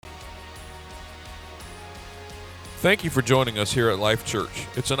Thank you for joining us here at Life Church.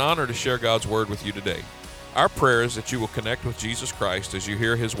 It's an honor to share God's Word with you today. Our prayer is that you will connect with Jesus Christ as you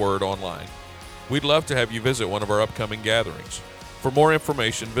hear His Word online. We'd love to have you visit one of our upcoming gatherings. For more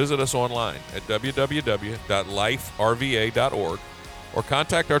information, visit us online at www.liferva.org or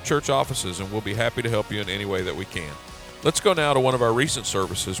contact our church offices and we'll be happy to help you in any way that we can. Let's go now to one of our recent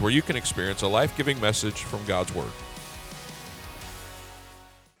services where you can experience a life-giving message from God's Word.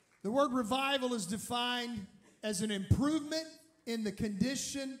 The word revival is defined as an improvement in the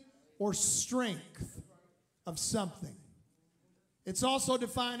condition or strength of something. It's also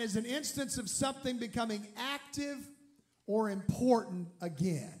defined as an instance of something becoming active or important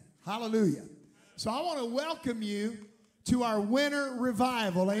again. Hallelujah. So I want to welcome you to our winter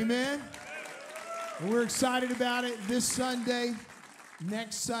revival. Amen. And we're excited about it this Sunday,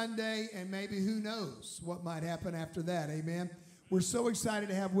 next Sunday, and maybe who knows what might happen after that. Amen. We're so excited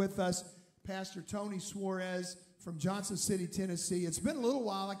to have with us Pastor Tony Suarez from Johnson City, Tennessee. It's been a little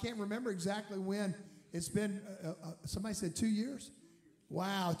while. I can't remember exactly when. It's been, somebody said 2 years?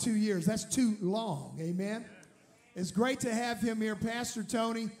 Wow, 2 years. That's too long. Amen. It's great to have him here. Pastor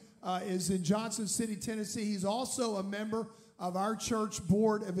Tony is in Johnson City, Tennessee. He's also a member of our church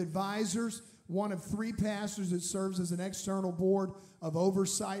board of advisors, one of three pastors that serves as an external board of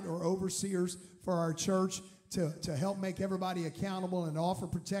oversight or overseers for our church to help make everybody accountable and offer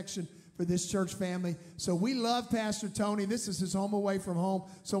protection for this church family. So we love Pastor Tony. This is his home away from home.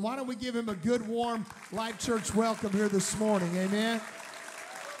 So why don't we give him a good, warm Life Church welcome here this morning. Amen.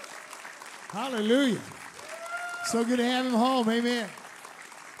 Hallelujah. So good to have him home. Amen.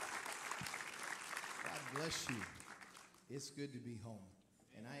 God bless you. It's good to be home.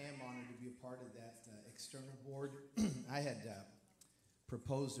 And I am honored to be a part of that external board. I had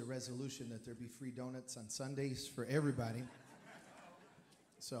proposed a resolution that there be free donuts on Sundays for everybody.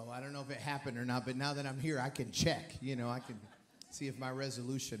 So I don't know if it happened or not, but now that I'm here, I can check. You know, I can see if my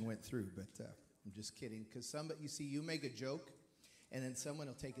resolution went through. But I'm just kidding. Because you see, you make a joke, and then someone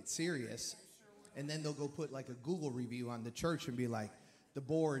will take it serious, and then they'll go put like a Google review on the church and be like, the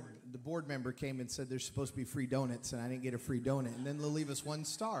board member came and said there's supposed to be free donuts, and I didn't get a free donut. And then they'll leave us 1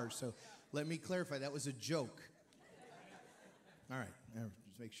 star. So let me clarify, that was a joke. All right,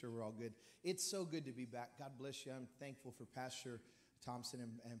 just make sure we're all good. It's so good to be back. God bless you. I'm thankful for Pastor Thompson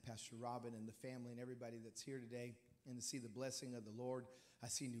and Pastor Robin and the family and everybody that's here today, and to see the blessing of the Lord. I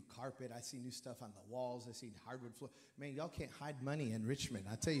see new carpet. I see new stuff on the walls. I see hardwood floor. Man, y'all can't hide money in Richmond.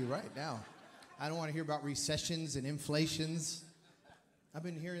 I tell you right now. I don't want to hear about recessions and inflations. I've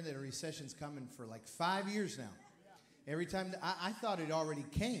been hearing that a recession's coming for like 5 years now. Every time I thought it already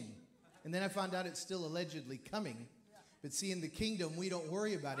came, and then I found out it's still allegedly coming. But see, in the kingdom, we don't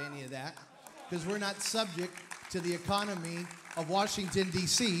worry about any of that because we're not subject to the economy of Washington,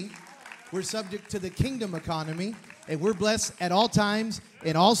 D.C. We're subject to the kingdom economy, and we're blessed at all times,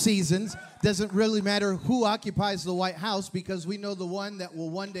 in all seasons. Doesn't really matter who occupies the White House because we know the one that will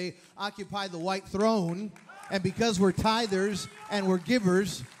one day occupy the white throne. And because we're tithers and we're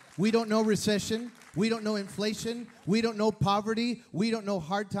givers, we don't know recession. We don't know inflation. We don't know poverty. We don't know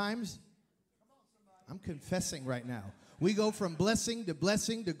hard times. I'm confessing right now. We go from blessing to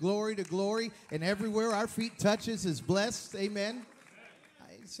glory, and everywhere our feet touches is blessed. Amen.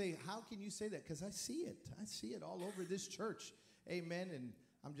 I say, how can you say that? Because I see it. I see it all over this church. Amen. And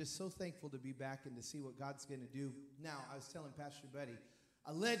I'm just so thankful to be back and to see what God's going to do. Now, I was telling Pastor Buddy,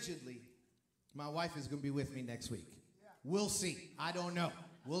 allegedly, my wife is going to be with me next week. We'll see. I don't know.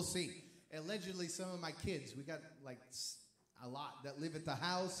 We'll see. Allegedly, some of my kids, we got like a lot that live at the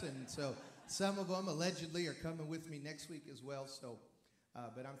house, and so some of them allegedly are coming with me next week as well. So,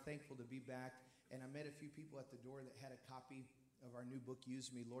 but I'm thankful to be back. And I met a few people at the door that had a copy of our new book,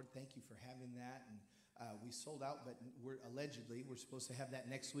 Use Me. Lord, thank you for having that. And we sold out, but we're supposed to have that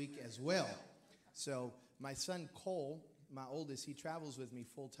next week as well. So my son Cole, my oldest, he travels with me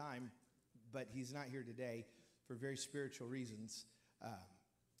full time, but he's not here today for very spiritual reasons.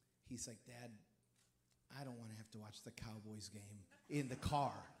 He's like, Dad, I don't want to have to watch the Cowboys game in the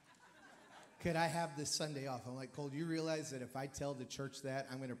car. Could I have this Sunday off? I'm like, Cole, do you realize that if I tell the church that,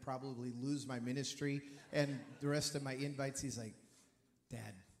 I'm going to probably lose my ministry and the rest of my invites? He's like,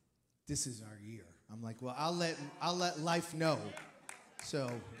 Dad, this is our year. I'm like, well, I'll let life know. So,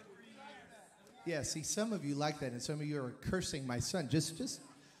 yeah, see, some of you like that, and some of you are cursing my son. Just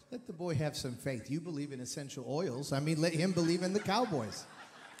let the boy have some faith. You believe in essential oils. I mean, let him believe in the Cowboys.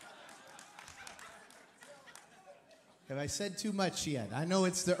 Have I said too much yet? I know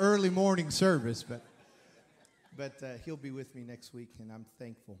it's the early morning service, but he'll be with me next week, and I'm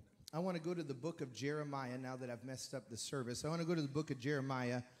thankful. I want to go to the book of Jeremiah now that I've messed up the service. I want to go to the book of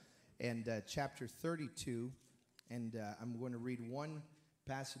Jeremiah and chapter 32, And I'm going to read one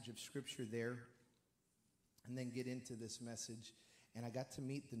passage of Scripture there and then get into this message. And I got to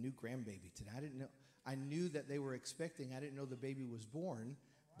meet the new grandbaby today. I didn't know. I knew that they were expecting. I didn't know the baby was born.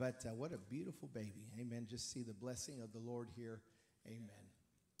 But what a beautiful baby. Amen. Just see the blessing of the Lord here. Amen.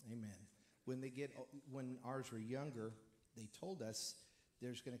 Amen. When ours were younger, they told us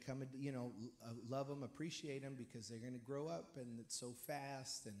there's going to come, love them, appreciate them because they're going to grow up and it's so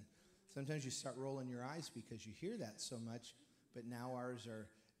fast. And sometimes you start rolling your eyes because you hear that so much. But now ours are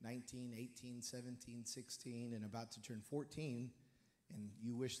 19, 18, 17, 16, and about to turn 14. And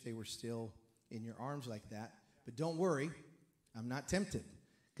you wish they were still in your arms like that. But don't worry, I'm not tempted.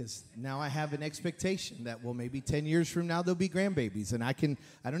 Because now I have an expectation that, well, maybe 10 years from now they'll be grandbabies. And I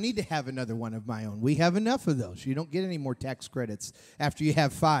don't need to have another one of my own. We have enough of those. You don't get any more tax credits after you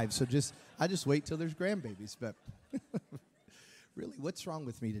have 5. So I just wait till there's grandbabies. But really, what's wrong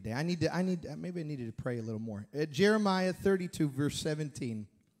with me today? Maybe I needed to pray a little more. At Jeremiah 32, verse 17,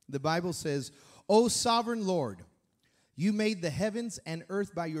 the Bible says, O sovereign Lord, you made the heavens and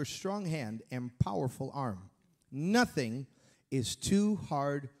earth by your strong hand and powerful arm. Nothing is too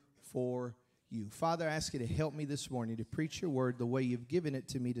hard for you. Father, I ask you to help me this morning to preach your word the way you've given it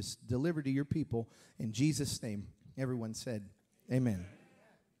to me to deliver to your people. In Jesus' name, everyone said, amen.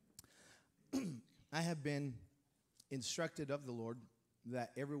 I have been instructed of the Lord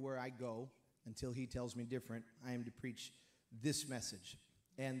that everywhere I go, until he tells me different, I am to preach this message.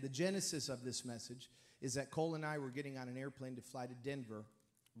 And the genesis of this message is that Cole and I were getting on an airplane to fly to Denver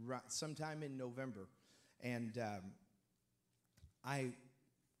sometime in November. And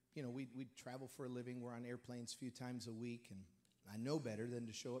we travel for a living. We're on airplanes a few times a week, and I know better than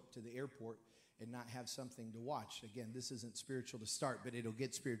to show up to the airport and not have something to watch. Again, this isn't spiritual to start, but it'll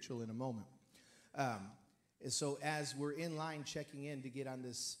get spiritual in a moment. And so as we're in line checking in to get on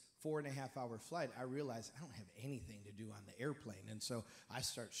this 4.5-hour flight, I realize I don't have anything to do on the airplane. And so I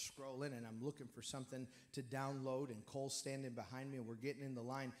start scrolling, and I'm looking for something to download, and Cole's standing behind me, and we're getting in the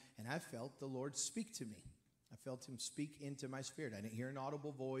line, and I felt the Lord speak to me. I felt him speak into my spirit. I didn't hear an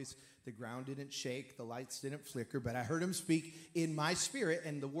audible voice. The ground didn't shake. The lights didn't flicker. But I heard him speak in my spirit.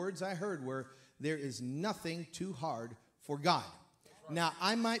 And the words I heard were, there is nothing too hard for God. Now,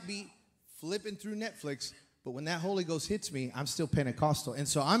 I might be flipping through Netflix, but when that Holy Ghost hits me, I'm still Pentecostal. And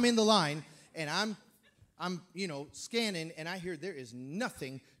so I'm in the line, and I'm scanning, and I hear there is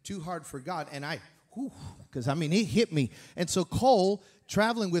nothing too hard for God. And because it hit me. And so Cole,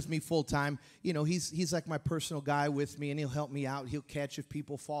 traveling with me full time, he's like my personal guy with me, and he'll help me out. He'll catch if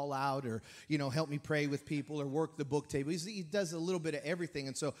people fall out, or help me pray with people, or work the book table. He does a little bit of everything.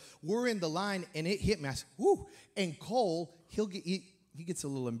 And so we're in the line, and it hit me. I said, "Whoo!" And Cole, he gets a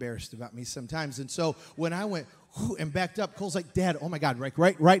little embarrassed about me sometimes. And so when I went whoo, and backed up, Cole's like, "Dad, oh my God,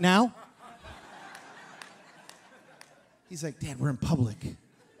 right now?" He's like, "Dad, we're in public."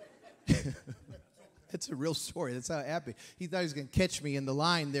 That's a real story. That's how it happened. He thought he was going to catch me in the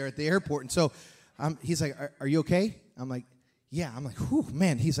line there at the airport. And so he's like, are you okay? I'm like, yeah. I'm like, whew,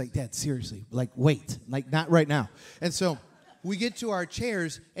 man. He's like, Dad, seriously. Like, wait. Like, not right now. And so we get to our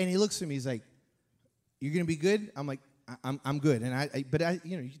chairs, and he looks at me. He's like, you're going to be good? I'm like, I'm good. And but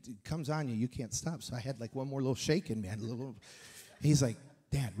it comes on you. You can't stop. So I had like one more little shake in me. He's like,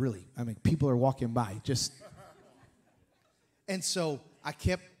 Dad, really? People are walking by. And so I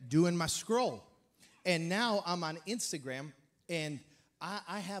kept doing my scroll. And now I'm on Instagram, and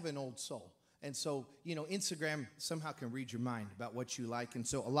I have an old soul. And so, Instagram somehow can read your mind about what you like. And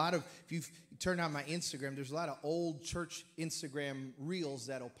so if you turn on my Instagram, there's a lot of old church Instagram reels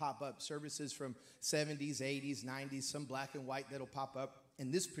that'll pop up. Services from 70s, 80s, 90s, some black and white that'll pop up.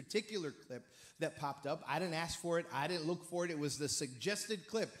 And this particular clip that popped up, I didn't ask for it. I didn't look for it. It was the suggested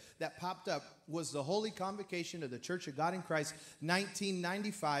clip that popped up was the Holy Convocation of the Church of God in Christ,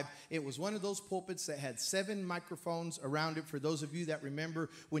 1995. It was one of those pulpits that had 7 microphones around it. For those of you that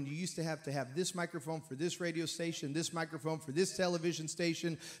remember when you used to have this microphone for this radio station, this microphone for this television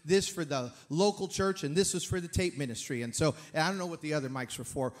station, this for the local church, and this was for the tape ministry. And so I don't know what the other mics were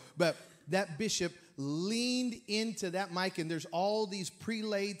for, but that bishop leaned into that mic, and there's all these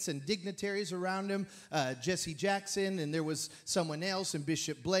prelates and dignitaries around him, Jesse Jackson, and there was someone else, and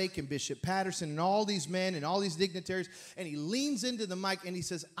Bishop Blake and Bishop Patterson, and all these men and all these dignitaries, and he leans into the mic and he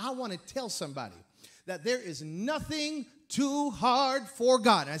says, I want to tell somebody that there is nothing too hard for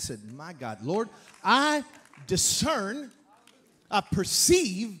God. And I said, my God, Lord, I discern, I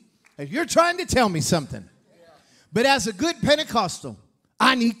perceive that you're trying to tell me something. But as a good Pentecostal,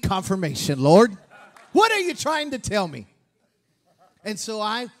 I need confirmation, Lord. What are you trying to tell me? And so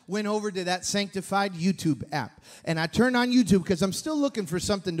I went over to that sanctified YouTube app. And I turned on YouTube because I'm still looking for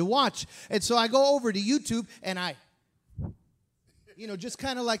something to watch. And so I go over to YouTube and I, just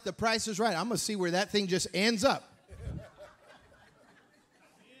kind of like The Price is Right. I'm going to see where that thing just ends up.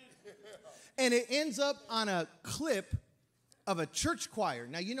 And it ends up on a clip of a church choir.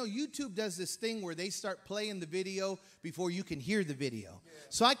 Now, YouTube does this thing where they start playing the video before you can hear the video.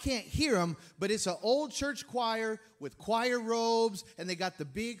 So I can't hear them, but it's an old church choir with choir robes, and they got the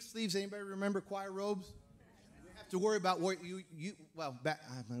big sleeves. Anybody remember choir robes? You have to worry about what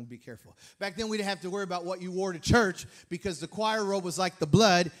I'm going to be careful. Back then, we didn't have to worry about what you wore to church because the choir robe was like the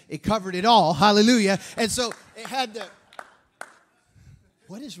blood. It covered it all. Hallelujah. And so it had the...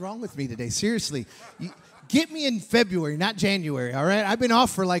 What is wrong with me today? Seriously. Get me in February, not January, all right? I've been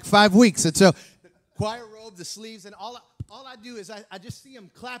off for like 5 weeks. And so the choir robe, the sleeves, and all I do is I just see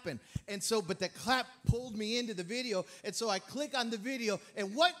them clapping. And so, but that clap pulled me into the video. And so I click on the video.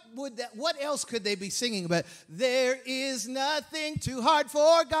 And what else could they be singing about? There is nothing too hard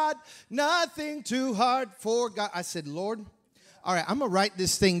for God. Nothing too hard for God. I said, Lord, all right, I'm going to write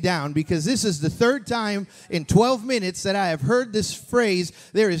this thing down because this is the third time in 12 minutes that I have heard this phrase,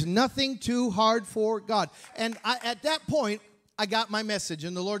 there is nothing too hard for God. And at that point, I got my message.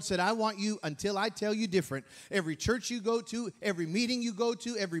 And the Lord said, I want you, until I tell you different, every church you go to, every meeting you go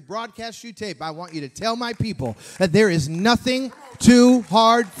to, every broadcast you tape, I want you to tell my people that there is nothing too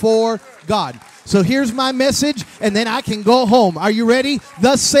hard for God. So here's my message, and then I can go home. Are you ready?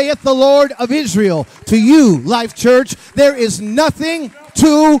 Thus saith the Lord of Israel to you, Life Church, there is nothing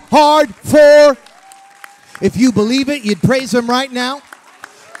too hard for. If you believe it, you'd praise him right now.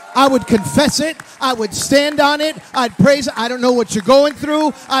 I would confess it. I would stand on it. I'd praise it. I don't know what you're going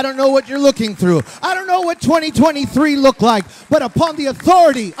through. I don't know what you're looking through. I don't know what 2023 looked like. But upon the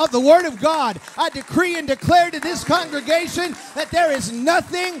authority of the Word of God, I decree and declare to this congregation that there is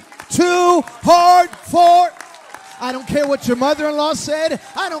nothing too hard for. I don't care what your mother-in-law said.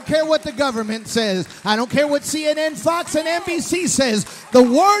 I don't care what the government says. I don't care what CNN, Fox, and NBC says. The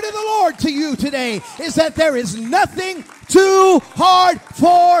word of the Lord to you today is that there is nothing too hard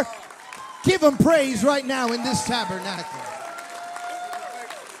for. Give him praise right now in this tabernacle.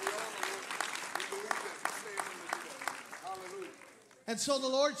 And so the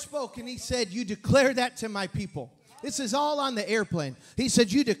Lord spoke and he said, you declare that to my people. This is all on the airplane. He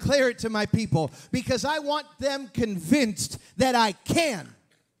said, you declare it to my people because I want them convinced that I can.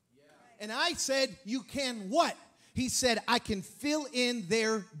 And I said, you can what? He said, I can fill in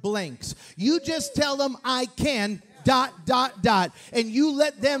their blanks. You just tell them I can, ... and you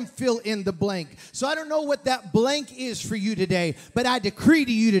let them fill in the blank. So I don't know what that blank is for you today, but I decree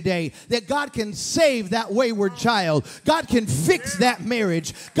to you today that God can save that wayward child. God can fix that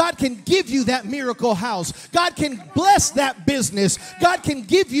marriage. God can give you that miracle house. God can bless that business. God can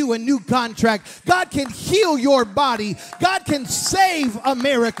give you a new contract. God can heal your body. God can save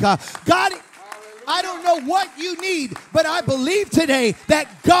America. God, I don't know what you need, but I believe today that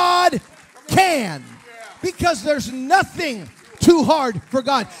God can. Because there's nothing too hard for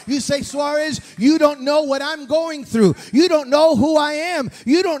God. You say, Suarez, you don't know what I'm going through. You don't know who I am.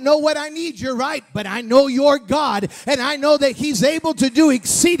 You don't know what I need. You're right, but I know your God, and I know that he's able to do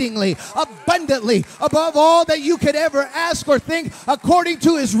exceedingly, abundantly, above all that you could ever ask or think, according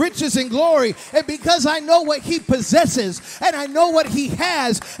to his riches and glory. And because I know what he possesses, and I know what he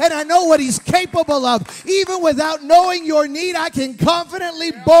has, and I know what he's capable of, even without knowing your need, I can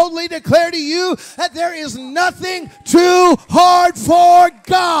confidently, boldly declare to you that there is nothing too hard for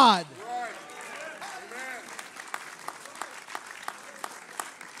God.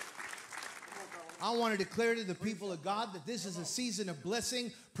 I want to declare to the people of God that this is a season of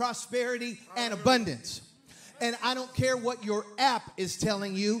blessing, prosperity, and abundance. And I don't care what your app is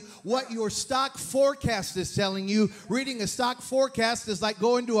telling you, what your stock forecast is telling you. Reading a stock forecast is like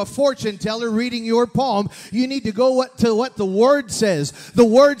going to a fortune teller reading your palm. You need to go to what the Word says. The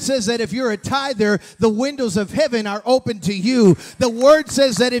Word says that if you're a tither, the windows of heaven are open to you. The Word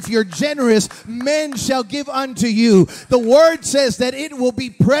says that if you're generous, men shall give unto you. The Word says that it will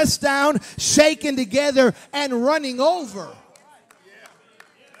be pressed down, shaken together, and running over.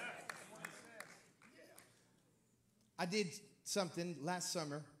 I did something last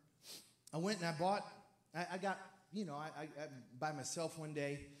summer. I went and I bought, I got, I by myself one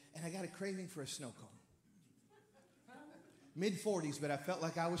day, and I got a craving for a snow cone. Mid-40s, but I felt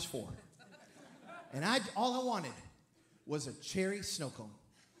like I was 4. And all I wanted was a cherry snow cone.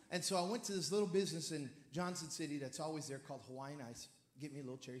 And so I went to this little business in Johnson City that's always there called Hawaiian Ice. Get me a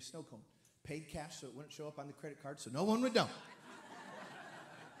little cherry snow cone. Paid cash so it wouldn't show up on the credit card so no one would know.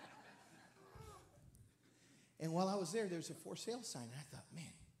 And while I was there, there's a for sale sign. And I thought,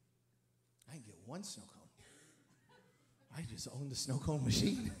 man, I can get one snow cone. I just own the snow cone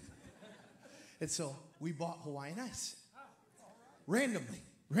machine. And so we bought Hawaiian Ice.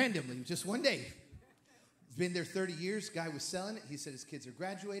 Randomly, just one day. It's been there 30 years. Guy was selling it. He said his kids are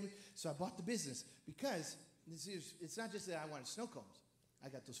graduating. So I bought the business because it's not just that I wanted snow cones. I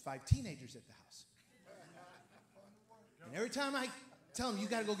got those 5 teenagers at the house. And every time I tell them, you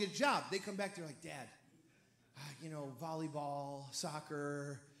got to go get a job, they come back, they're like, Dad, volleyball,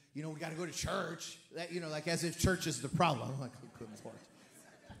 soccer, we got to go to church. That, like as if church is the problem. I'm like, good Lord.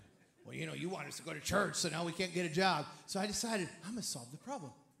 Well, you want us to go to church, so now we can't get a job. So I decided, I'm going to solve the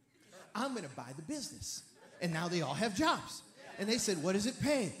problem. I'm going to buy the business. And now they all have jobs. And they said, what does it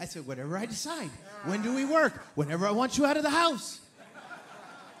pay? I said, whatever I decide. When do we work? Whenever I want you out of the house.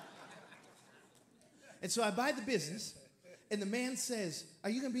 And so I buy the business. And the man says, are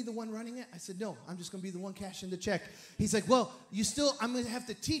you going to be the one running it? I said, no, I'm just going to be the one cashing the check. He's like, well, I'm going to have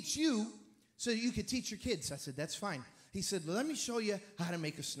to teach you so that you can teach your kids. I said, that's fine. He said, well, let me show you how to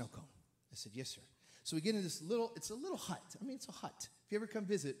make a snow cone. I said, yes, sir. So we get in it's a little hut. It's a hut. If you ever come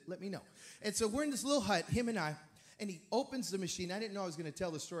visit, let me know. And so we're in this little hut, him and I, and he opens the machine. I didn't know I was going to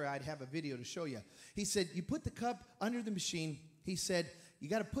tell the story. I'd have a video to show you. He said, you put the cup under the machine. He said, you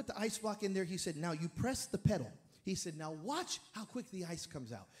got to put the ice block in there. He said, now you press the pedal. He said, now watch how quick the ice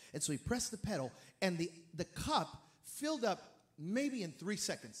comes out. And so he pressed the pedal, and the cup filled up maybe in 3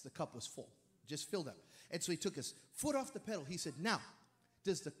 seconds. The cup was full, just filled up. And so he took his foot off the pedal. He said, now,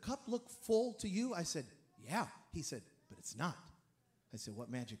 does the cup look full to you? I said, yeah. He said, but it's not. I said,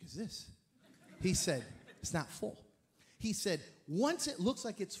 what magic is this? He said, it's not full. He said, once it looks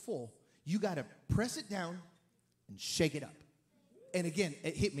like it's full, you got to press it down and shake it up. And again,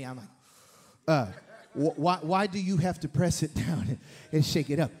 it hit me. I'm like, why do you have to press it down and shake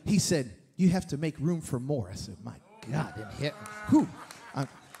it up? He said, you have to make room for more. I said, my God, it hit me. Whew. I'm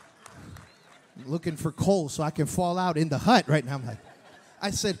looking for coal so I can fall out in the hut right now. I'm like, I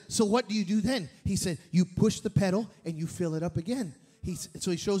said, so what do you do then? He said, you push the pedal and you fill it up again.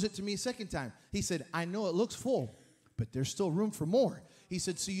 So he shows it to me a second time. He said, I know it looks full, but there's still room for more. He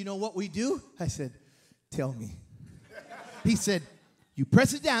said, so you know what we do? I said, tell me. He said, you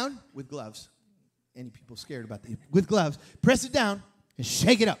press it down with gloves. Any people scared about that? With gloves, press it down and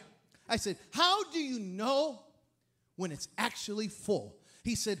shake it up. I said, how do you know when it's actually full?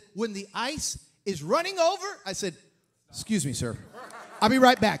 He said, when the ice is running over. I said, excuse me, sir. I'll be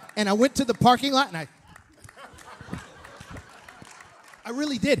right back. And I went to the parking lot, and I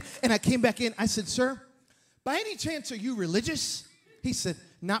really did. And I came back in. I said, sir, by any chance are you religious? He said,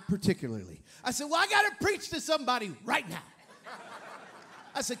 not particularly. I said, well, I got to preach to somebody right now.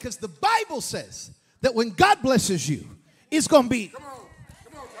 I said, because the Bible says that when God blesses you, it's going to be. Come on,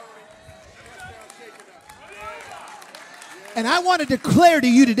 Tony. And I want to declare to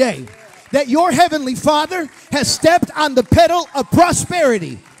you today that your heavenly Father has stepped on the pedal of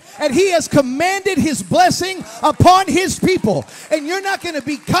prosperity. And he has commanded his blessing upon his people. And you're not going to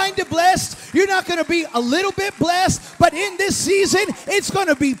be kind of blessed. You're not going to be a little bit blessed. But in this season, it's going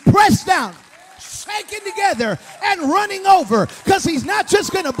to be pressed down, shaken together, and running over. Because he's not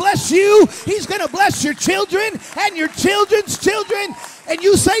just going to bless you. He's going to bless your children and your children's children. And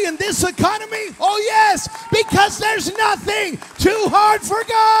you say in this economy, oh yes, because there's nothing too hard for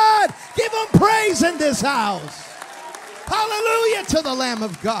God. Give him praise in this house. Hallelujah to the Lamb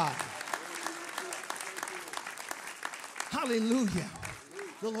of God. Hallelujah.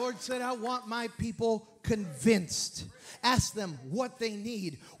 The Lord said, I want my people convinced. Ask them what they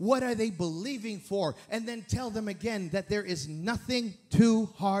need. What are they believing for? And then tell them again that there is nothing too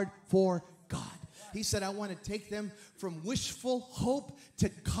hard for God. He said, I want to take them from wishful hope to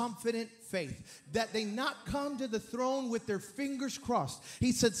confident faith, that they not come to the throne with their fingers crossed.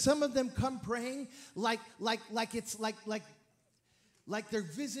 He said, some of them come praying like they're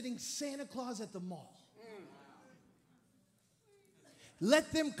visiting Santa Claus at the mall.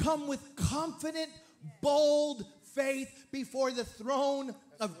 Let them come with confident, bold faith before the throne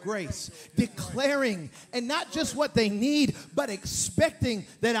of grace, declaring, and not just what they need, but expecting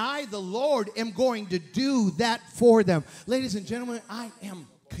that I, the Lord, am going to do that for them. Ladies and gentlemen, I am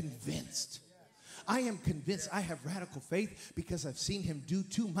convinced. I am convinced I have radical faith because I've seen him do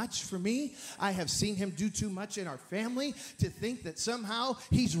too much for me. I have seen him do too much in our family to think that somehow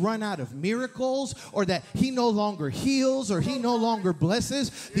he's run out of miracles or that he no longer heals or he no longer blesses.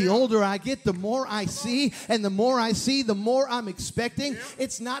 The older I get, the more I see, and the more I see, the more I'm expecting.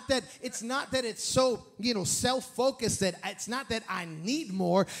 It's not that it's so, self-focused that it's not that I need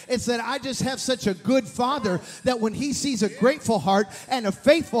more. It's that I just have such a good Father that when he sees a grateful heart and a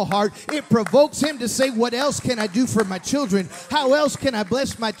faithful heart, it provokes him him to say, what else can I do for my children? How else can I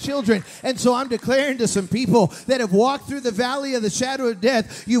bless my children? And so I'm declaring to some people that have walked through the valley of the shadow of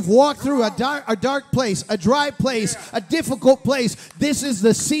death, you've walked through a dark place, a dry place, a difficult place. This is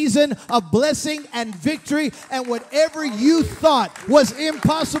the season of blessing and victory, and whatever you thought was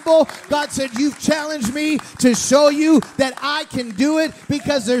impossible, God said, you've challenged me to show you that I can do it,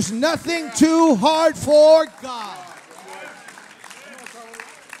 because there's nothing too hard for God.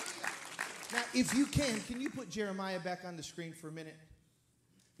 Now, if you can you put Jeremiah back on the screen for a minute?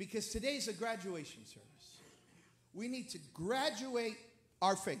 Because today's a graduation service. We need to graduate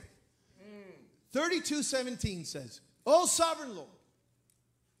our faith. 32:17 says, O sovereign Lord,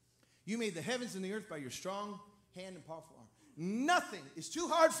 you made the heavens and the earth by your strong hand and powerful arm. Nothing is too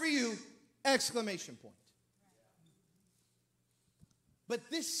hard for you! Exclamation point. But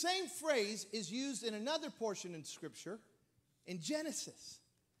this same phrase is used in another portion in Scripture, in Genesis.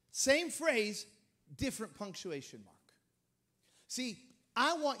 Same phrase, different punctuation mark. See,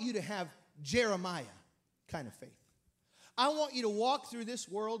 I want you to have Jeremiah kind of faith. I want you to walk through this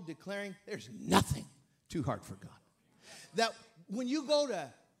world declaring there's nothing too hard for God. That when you go to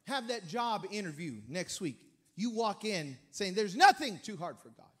have that job interview next week, you walk in saying there's nothing too hard for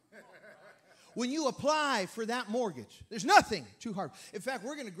God. When you apply for that mortgage, there's nothing too hard. In fact,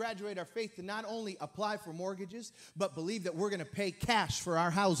 we're going to graduate our faith to not only apply for mortgages, but believe that we're going to pay cash for our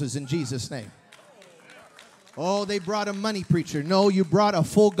houses in Jesus' name. Oh, they brought a money preacher. No, you brought a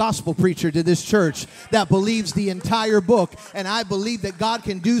full gospel preacher to this church that believes the entire book. And I believe that God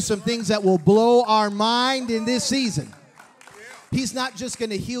can do some things that will blow our mind in this season. He's not just going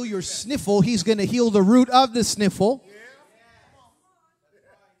to heal your sniffle. He's going to heal the root of the sniffle.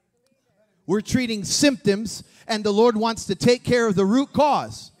 We're treating symptoms, and the Lord wants to take care of the root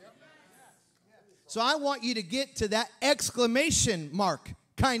cause. So I want you to get to that exclamation mark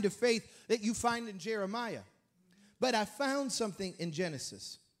kind of faith that you find in Jeremiah. But I found something in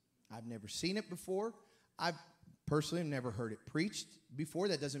Genesis. I've never seen it before. I personally have never heard it preached before.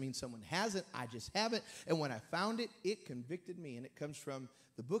 That doesn't mean someone hasn't. I just haven't. And when I found it, it convicted me. And it comes from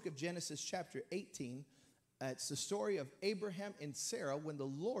the book of Genesis chapter 18. It's the story of Abraham and Sarah when the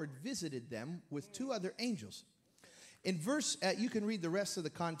Lord visited them with two other angels. In verse, you can read the rest of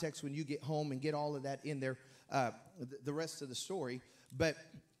the context when you get home and get all of that in there, the rest of the story. But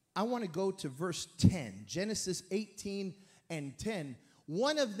I want to go to verse 10, Genesis 18 and 10.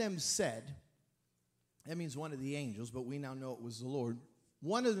 One of them said, that means one of the angels, but we now know it was the Lord.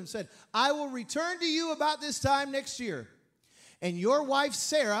 One of them said, I will return to you about this time next year, and your wife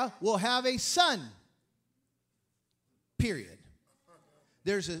Sarah will have a son. Period.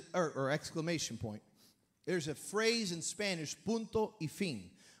 There's or exclamation point. There's a phrase in Spanish, punto y fin,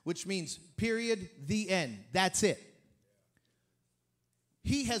 which means period, the end. That's it.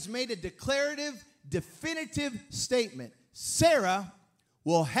 He has made a declarative, definitive statement. Sarah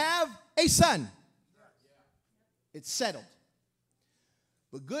will have a son. It's settled.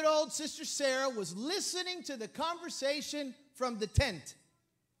 But good old Sister Sarah was listening to the conversation from the tent.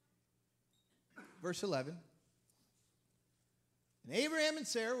 Verse 11. And Abraham and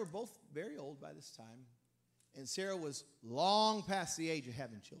Sarah were both very old by this time. And Sarah was long past the age of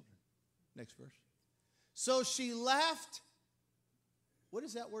having children. Next verse. So she laughed. What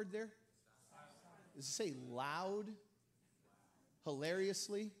is that word there? Does it say loud?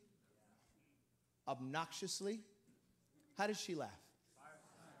 Hilariously? Obnoxiously? How does she laugh?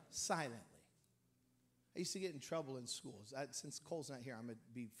 Silently. I used to get in trouble in schools. Since Cole's not here, I'm going to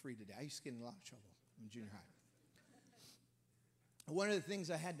be free today. I used to get in a lot of trouble in junior high. One of the things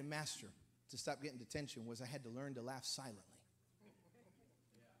I had to master to stop getting detention was I had to learn to laugh silently.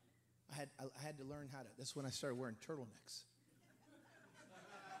 I had to learn how to. That's when I started wearing turtlenecks.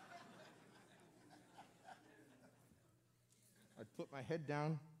 I'd put my head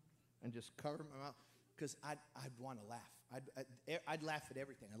down and just cover my mouth because I'd want to laugh. I'd laugh at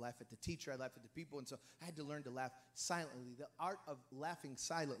everything. I'd laugh at the teacher. I'd laugh at the people. And so I had to learn to laugh silently. The art of laughing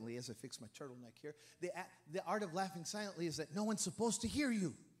silently, as I fix my turtleneck here, the art of laughing silently is that no one's supposed to hear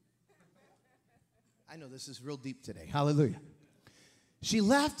you. I know this is real deep today. Hallelujah. She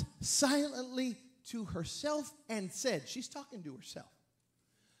laughed silently to herself and said, she's talking to herself,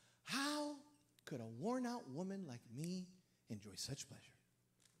 how could a worn-out woman like me enjoy such pleasure?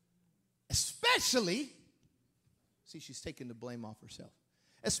 Especially, see, she's taking the blame off herself.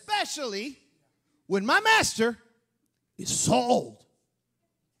 Especially when my master is so old.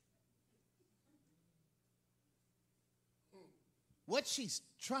 What she's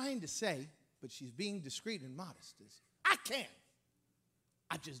trying to say, but she's being discreet and modest, is, I can.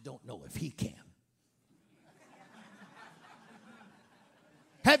 I just don't know if he can.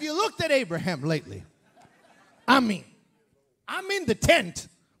 Have you looked at Abraham lately? I mean, I'm in the tent.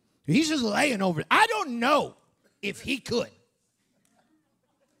 He's just laying over. I don't know if he could.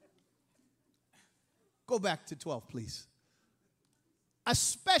 Go back to 12, please.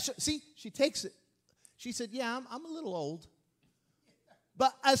 See, she takes it. She said, yeah, I'm a little old.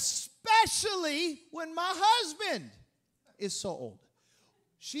 But especially when my husband is so old.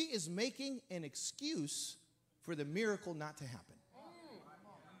 She is making an excuse for the miracle not to happen.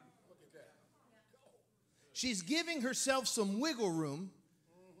 She's giving herself some wiggle room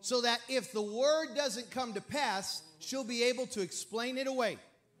so that if the word doesn't come to pass, she'll be able to explain it away.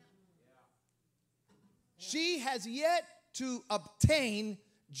 She has yet to obtain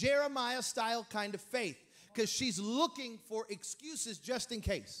Jeremiah-style kind of faith because she's looking for excuses just in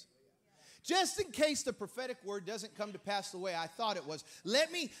case. Just in case the prophetic word doesn't come to pass the way I thought it was.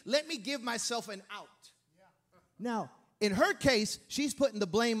 Let me give myself an out. Now, in her case, she's putting the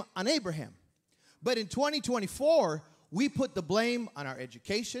blame on Abraham. But in 2024, we put the blame on our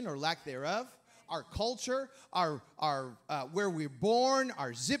education or lack thereof, our culture, our where we're born,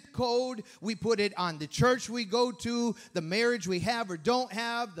 our zip code. We put it on the church we go to, the marriage we have or don't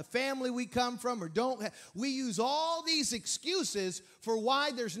have, the family we come from or don't have. We use all these excuses for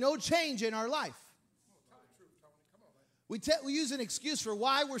why there's no change in our life. We use an excuse for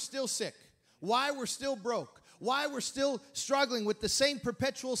why we're still sick, why we're still broke, why we're still struggling with the same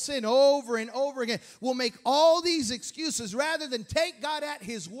perpetual sin over and over again. We'll make all these excuses. Rather than take God at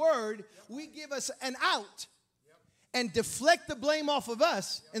his word, we give us an out and deflect the blame off of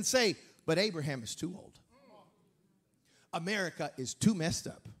us and say, but Abraham is too old. America is too messed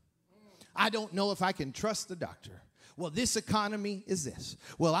up. I don't know if I can trust the doctor. Well, this economy is this.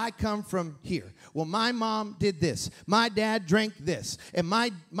 Well, I come from here. Well, my mom did this. My dad drank this. And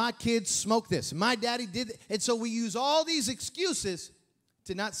my kids smoked this. My daddy did it. And so we use all these excuses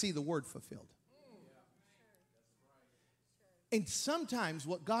to not see the word fulfilled. And sometimes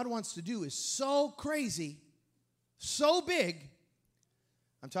what God wants to do is so crazy, so big.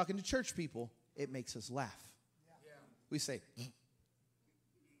 I'm talking to church people. It makes us laugh. We say,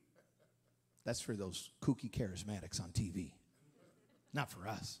 that's for those kooky charismatics on TV. Not for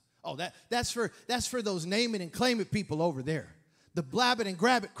us. Oh, that's for those name it and claim it people over there. The blab it and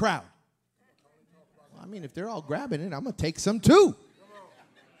grab it crowd. Well, I mean, if they're all grabbing it, I'm going to take some too.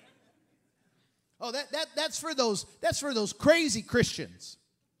 Oh, that's for those crazy Christians.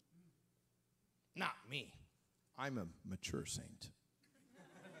 Not me. I'm a mature saint.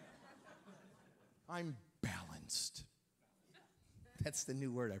 I'm balanced. That's the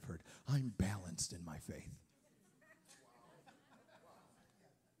new word I've heard. I'm balanced in my faith.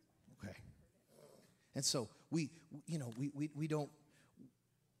 Okay. And so we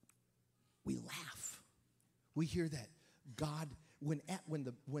laugh. We hear that God, when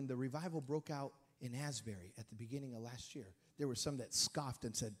the revival broke out in Asbury at the beginning of last year, there were some that scoffed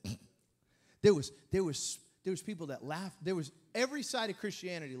and said, there was people that laughed. There was every side of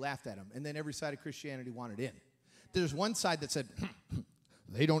Christianity laughed at them, and then every side of Christianity wanted in. There's one side that said,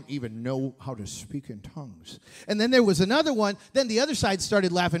 they don't even know how to speak in tongues. And then there was another one. Then the other side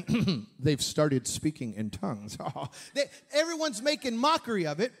started laughing. They've started speaking in tongues. Everyone's making mockery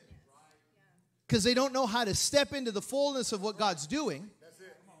of it because they don't know how to step into the fullness of what God's doing.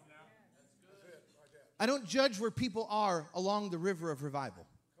 I don't judge where people are along the river of revival.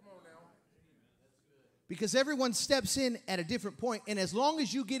 Because everyone steps in at a different point. And as long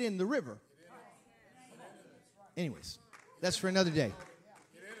as you get in the river. Anyways, that's for another day.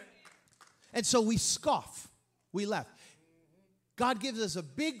 And so we scoff. We laugh. God gives us a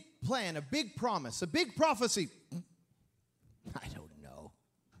big plan, a big promise, a big prophecy. I don't know.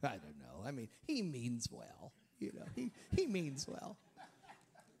 I mean, he means well. You know, he means well.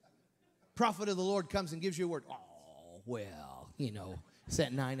 Prophet of the Lord comes and gives you a word. Oh, well, you know, it's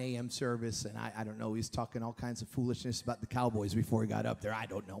that 9 a.m. service, and I don't know. He's talking all kinds of foolishness about the Cowboys before he got up there. I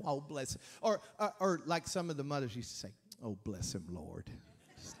don't know. Oh, bless him. Or like some of the mothers used to say, oh, bless him, Lord.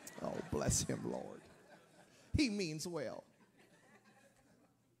 Oh, bless him, Lord. He means well.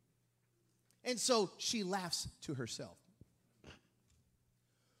 And so she laughs to herself.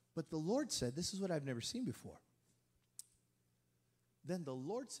 But the Lord said, this is what I've never seen before. Then the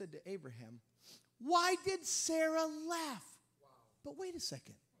Lord said to Abraham, why did Sarah laugh? But wait a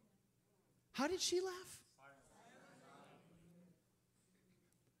second. How did she laugh?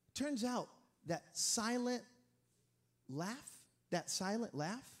 Turns out that silent laugh,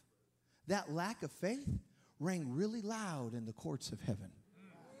 that lack of faith rang really loud in the courts of heaven.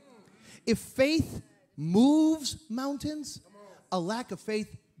 If faith moves mountains, a lack of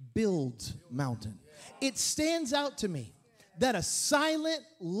faith builds mountain. It stands out to me that a silent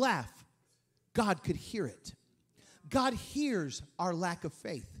laugh, God could hear it. God hears our lack of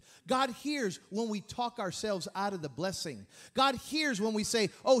faith. God hears when we talk ourselves out of the blessing. God hears when we say,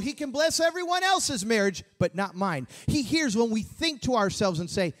 oh, he can bless everyone else's marriage, but not mine. He hears when we think to ourselves and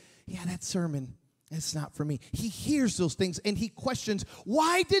say, yeah, that sermon, it's not for me. He hears those things and he questions,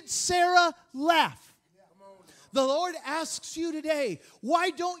 why did Sarah laugh? The Lord asks you today,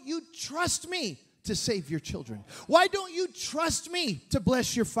 why don't you trust me to save your children? Why don't you trust me to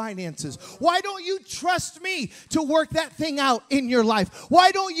bless your finances? Why don't you trust me to work that thing out in your life?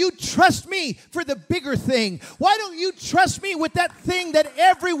 Why don't you trust me for the bigger thing? Why don't you trust me with that thing that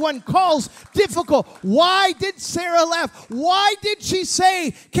everyone calls difficult? Why did Sarah laugh? Why did she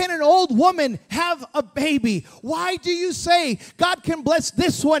say, can an old woman have a baby? Why do you say God can bless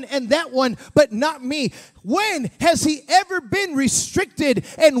this one and that one, but not me? When has he ever been restricted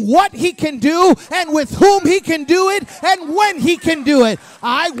in what he can do and with whom he can do it and when he can do it?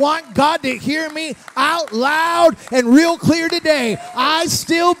 I want God to hear me out loud and real clear today. I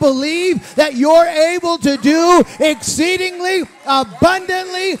still believe that you're able to do exceedingly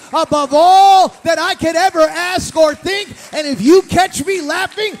abundantly above all that I could ever ask or think. And if you catch me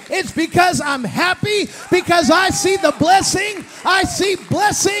laughing, it's because I'm happy, because I see the blessing. I see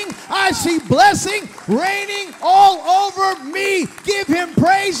blessing. I see blessing raining all over me. Give him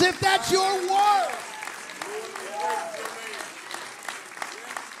praise if that's your word.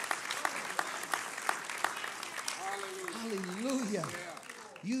 Hallelujah.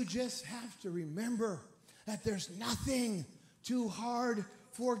 You just have to remember that there's nothing too hard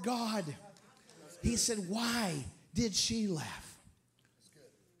for God. He said, why did she laugh?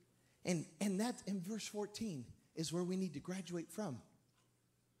 And that in verse 14 is where we need to graduate from.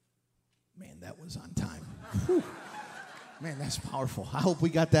 Man, that was on time. Whew. Man, that's powerful. I hope we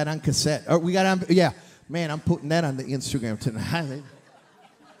got that on cassette. Or we got on, yeah. Man, I'm putting that on the Instagram tonight.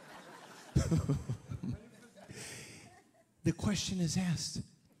 The question is asked,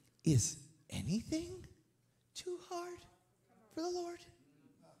 is anything too hard for the Lord?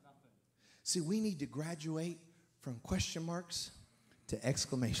 See, we need to graduate from question marks to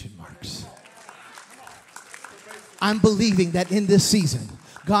exclamation marks. I'm believing that in this season,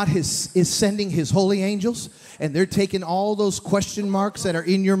 God is sending his holy angels, and they're taking all those question marks that are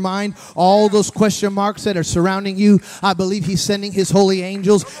in your mind, all those question marks that are surrounding you. I believe he's sending his holy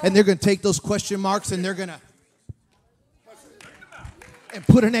angels, and they're going to take those question marks, and they're going to and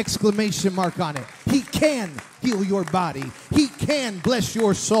put an exclamation mark on it. He can heal your body. He can bless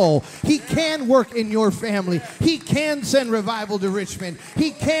your soul. He can work in your family. He can send revival to Richmond.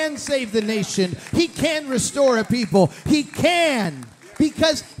 He can save the nation. He can restore a people. He can.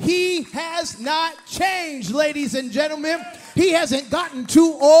 Because he has not changed, ladies and gentlemen. He hasn't gotten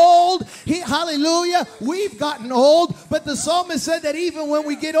too old. Hallelujah. We've gotten old. But the psalmist said that even when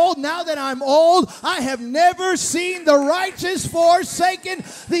we get old, now that I'm old, I have never seen the righteous forsaken.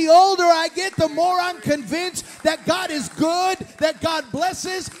 The older I get, the more I'm convinced that God is good, that God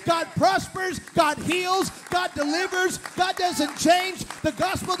blesses, God prospers, God heals, God delivers. God doesn't change. The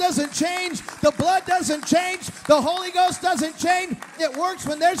gospel doesn't change. The blood doesn't change. The Holy Ghost doesn't change. It works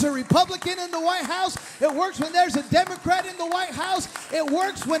when there's a Republican in the White House. It works when there's a Democrat in the White House. It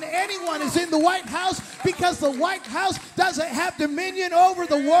works when anyone is in the White House, because the White House doesn't have dominion over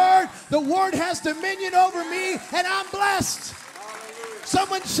the Word. The Word has dominion over me, and I'm blessed.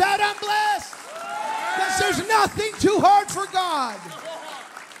 Someone shout, I'm blessed. Because there's nothing too hard for God.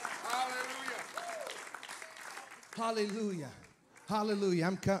 Hallelujah.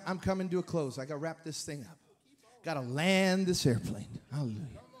 Hallelujah. I'm coming to a close. I got to wrap this thing up. Got to land this airplane.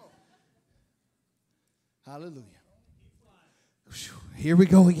 Hallelujah. Hallelujah. Here we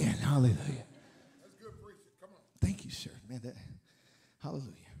go again. Hallelujah. That's good preaching. Come on. Thank you, sir. Man,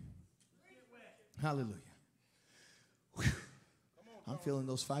 hallelujah. Hallelujah. Whew. I'm feeling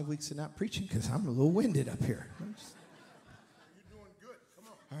those 5 weeks of not preaching because I'm a little winded up here. You're doing good. Come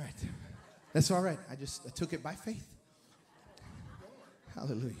on. All right. That's all right. I took it by faith.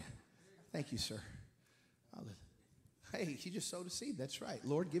 Hallelujah. Thank you, sir. Hallelujah. Hey, he just sowed a seed. That's right.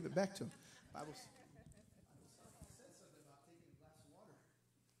 Lord, give it back to him. Bible says something about taking a glass of water.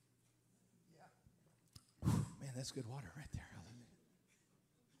 Yeah. Whew, man, that's good water right there. Hallelujah.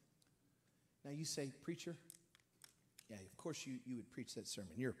 Now you say, preacher? Yeah, of course you would preach that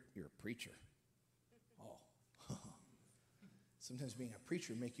sermon. You're a preacher. Oh. Sometimes being a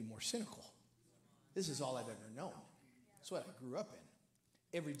preacher make you more cynical. This is all I've ever known. That's what I grew up in.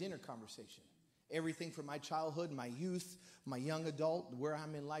 Every dinner conversation. Everything from my childhood, my youth, my young adult, where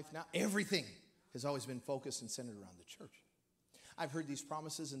I'm in life now, everything has always been focused and centered around the church. I've heard these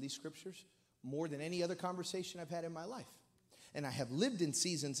promises and these scriptures more than any other conversation I've had in my life. And I have lived in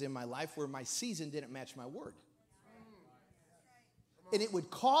seasons in my life where my season didn't match my word. And it would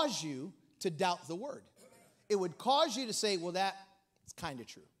cause you to doubt the word. It would cause you to say, well, that's kind of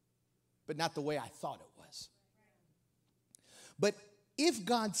true, but not the way I thought it was. But if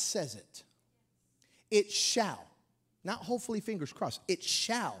God says it, it shall, not hopefully fingers crossed, it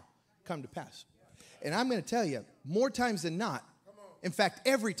shall come to pass. And I'm going to tell you, more times than not, in fact,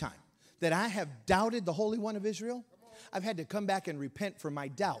 every time that I have doubted the Holy One of Israel, I've had to come back and repent for my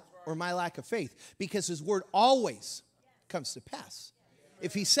doubt or my lack of faith, because his word always comes to pass.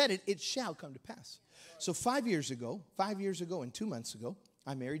 If he said it, it shall come to pass. So 5 years ago and 2 months ago,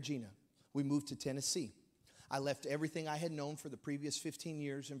 I married Gina. We moved to Tennessee. I left everything I had known for the previous 15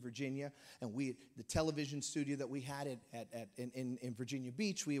 years in Virginia, and the television studio that we had in Virginia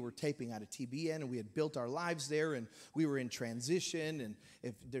Beach, we were taping out of TBN, and we had built our lives there, and we were in transition. And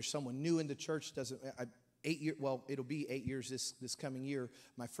if there's someone new in the church, it'll be 8 years this coming year.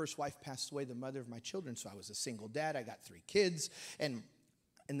 My first wife passed away, the mother of my children, so I was a single dad. I got 3 kids, and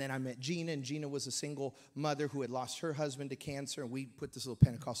then I met Gina, and Gina was a single mother who had lost her husband to cancer, and we put this little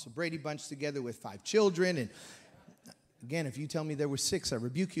Pentecostal Brady Bunch together with 5 children. And again, if you tell me there were 6, I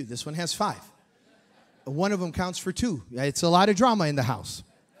rebuke you. This one has 5. One of them counts for 2. It's a lot of drama in the house.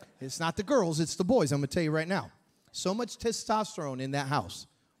 It's not the girls, it's the boys, I'm going to tell you right now. So much testosterone in that house.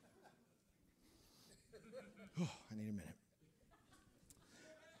 Oh, I need a minute.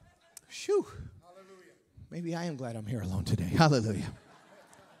 Phew. Maybe I am glad I'm here alone today. Hallelujah.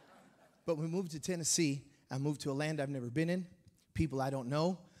 But we moved to Tennessee. I moved to a land I've never been in, people I don't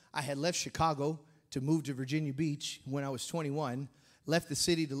know. I had left Chicago to move to Virginia Beach when I was 21, left the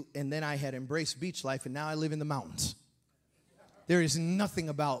city, and then I had embraced beach life, and now I live in the mountains. There is nothing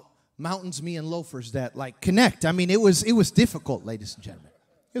about mountains, me, and loafers that, connect. I mean, it was difficult, ladies and gentlemen.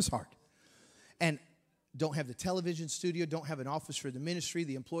 It was hard. And don't have the television studio, don't have an office for the ministry.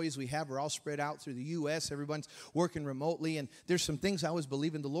 The employees we have are all spread out through the U.S. Everyone's working remotely, and there's some things I was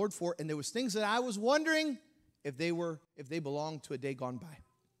believing the Lord for, and there was things that I was wondering if they belonged to a day gone by.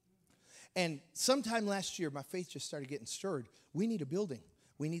 And sometime last year, my faith just started getting stirred. We need a building.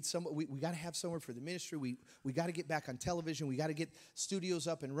 We need we got to have somewhere for the ministry. We got to get back on television. We got to get studios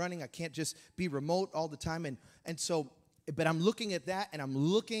up and running. I can't just be remote all the time. And so, but I'm looking at that, and I'm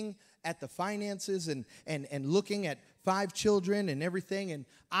looking at the finances and looking at 5 children and everything, and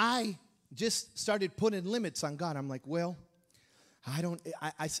I just started putting limits on God. I'm like, well,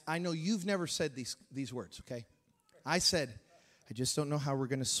 I know you've never said these words, okay? I said, I just don't know how we're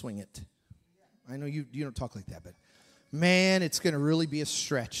going to swing it. I know you don't talk like that, but man, it's going to really be a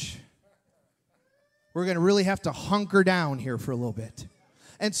stretch. We're going to really have to hunker down here for a little bit.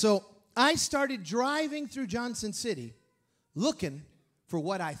 And so I started driving through Johnson City looking for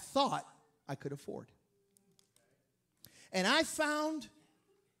what I thought I could afford. And I found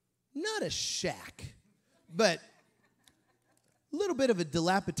not a shack, but a little bit of a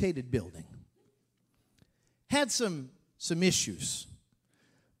dilapidated building. Had some issues.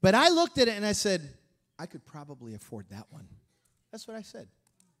 But I looked at it and I said, I could probably afford that one. That's what I said.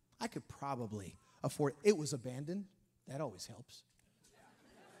 I could probably afford it. It was abandoned. That always helps.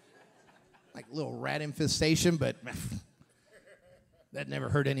 Like a little rat infestation, but that never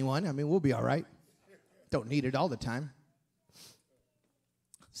hurt anyone. I mean, we'll be all right. Don't need it all the time.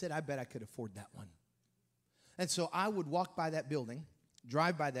 Said, I bet I could afford that one. And so I would walk by that building,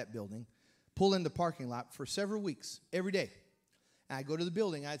 drive by that building, pull in the parking lot for several weeks, every day. And I'd go to the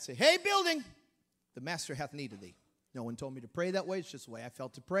building. I'd say, hey, building, the master hath need of thee. No one told me to pray that way. It's just the way I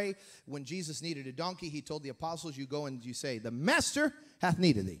felt to pray. When Jesus needed a donkey, he told the apostles, you go and you say, the master hath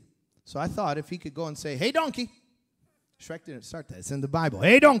need of thee. So I thought if he could go and say, hey, donkey. Shrek didn't start that. It's in the Bible.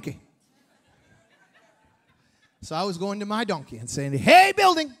 Hey, donkey. So I was going to my donkey and saying, hey,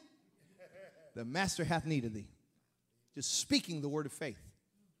 building, the master hath need of thee. Just speaking the word of faith.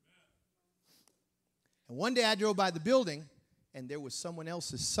 And one day I drove by the building, and there was someone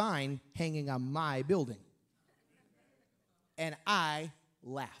else's sign hanging on my building. And I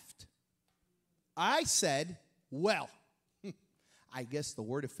laughed. I said, well, I guess the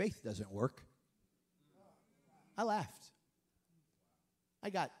word of faith doesn't work. I laughed. I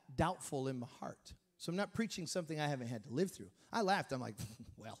got doubtful in my heart. So I'm not preaching something I haven't had to live through. I laughed. I'm like,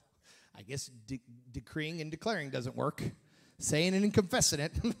 well, I guess decreeing and declaring doesn't work. Saying it and confessing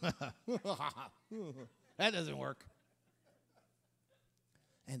it, that doesn't work.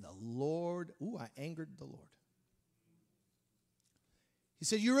 And the Lord, I angered the Lord. He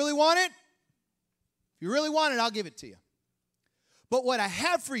said, you really want it? If you really want it, I'll give it to you. But what I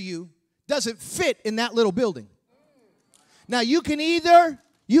have for you doesn't fit in that little building. Now, you can either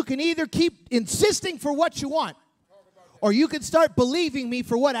keep insisting for what you want, Or you can start believing me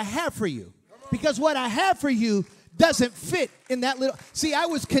for what I have for you. Because what I have for you doesn't fit in that little. See, I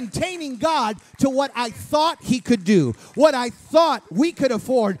was containing God to what I thought he could do, what I thought we could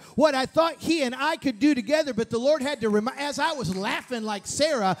afford, what I thought he and I could do together. But the Lord had to remind, as I was laughing like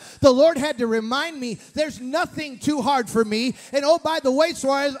Sarah, the Lord had to remind me there's nothing too hard for me. And oh, by the way,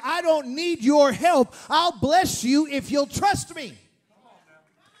 Suarez, I don't need your help. I'll bless you if you'll trust me.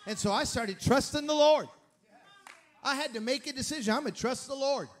 And so I started trusting the Lord. I had to make a decision. I'm going to trust the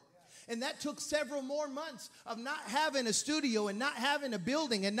Lord. And that took several more months of not having a studio and not having a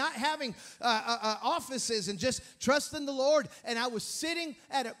building and not having offices and just trusting the Lord. And I was sitting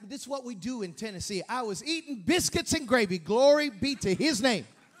at this is what we do in Tennessee. I was eating biscuits and gravy. Glory be to his name.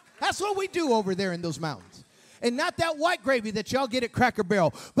 That's what we do over there in those mountains. And not that white gravy that y'all get at Cracker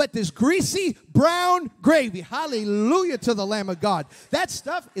Barrel, but this greasy brown gravy. Hallelujah to the Lamb of God. That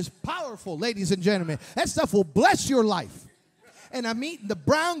stuff is powerful, ladies and gentlemen. That stuff will bless your life. And I'm eating the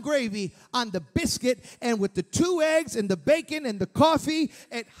brown gravy on the biscuit and with the 2 eggs and the bacon and the coffee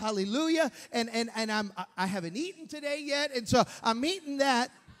and hallelujah. And I haven't eaten today yet. And so I'm eating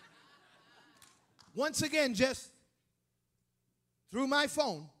that. Once again, just through my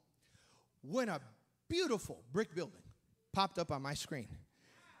phone, when a beautiful brick building popped up on my screen.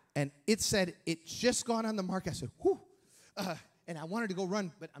 And it said, it's just gone on the market. I said, whew. And I wanted to go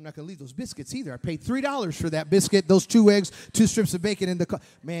run, but I'm not going to leave those biscuits either. I paid $3 for that biscuit, those 2 eggs, 2 strips of bacon in the car.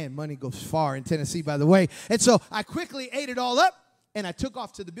 Man, money goes far in Tennessee, by the way. And so I quickly ate it all up, and I took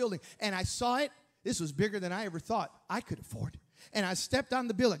off to the building. And I saw it. This was bigger than I ever thought I could afford. And I stepped on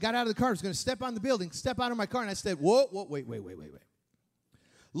the building. I got out of the car. I was going to step on the building, step out of my car, and I said, whoa, wait.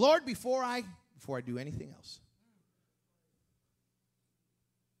 Lord, before I do anything else,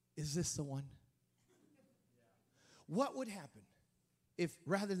 is this the one? What would happen if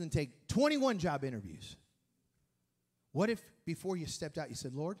rather than take 21 job interviews, what if before you stepped out you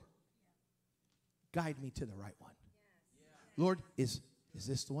said, Lord, guide me to the right one? Lord, is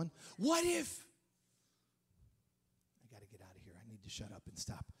this the one? What if, I got to get out of here. I need to shut up and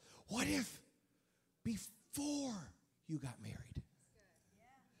stop. What if before you got married,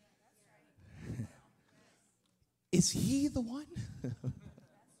 is he the one?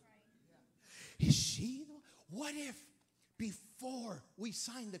 Is she the one? What if before we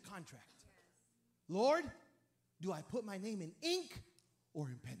signed the contract, Lord, do I put my name in ink or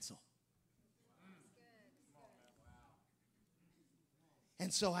in pencil?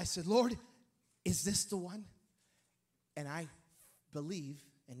 And so I said, Lord, is this the one? And I believe,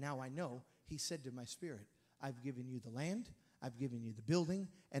 and now I know, he said to my spirit, I've given you the land, I've given you the building,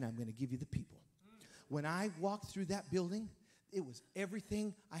 and I'm going to give you the people. When I walked through that building, it was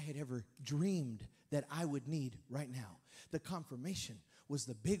everything I had ever dreamed that I would need right now. The confirmation was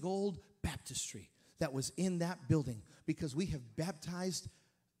the big old baptistry that was in that building, because we have baptized,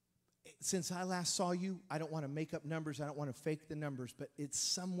 since I last saw you, I don't want to make up numbers, I don't want to fake the numbers, but it's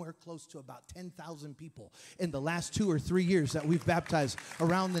somewhere close to about 10,000 people in the last 2 or 3 years that we've baptized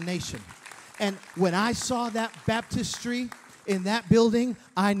around the nation. And when I saw that baptistry in that building,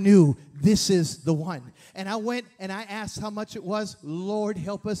 I knew this is the one. And I went and I asked how much it was. Lord,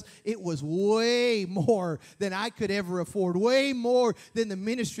 help us. It was way more than I could ever afford, way more than the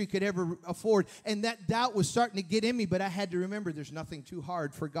ministry could ever afford. And that doubt was starting to get in me, but I had to remember there's nothing too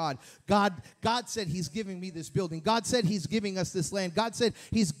hard for God. God said he's giving me this building. God said he's giving us this land. God said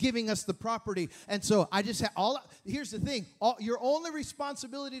he's giving us the property. And so I just had here's the thing. Your only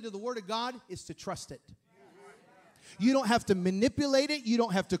responsibility to the Word of God is to trust it. You don't have to manipulate it. You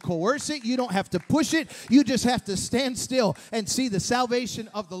don't have to coerce it. You don't have to push it. You just have to stand still and see the salvation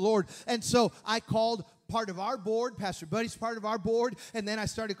of the Lord. And so I called part of our board. Pastor Buddy's part of our board. And then I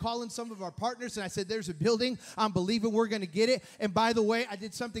started calling some of our partners. And I said, there's a building. I'm believing we're going to get it. And by the way, I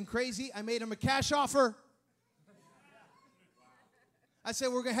did something crazy. I made them a cash offer. I said,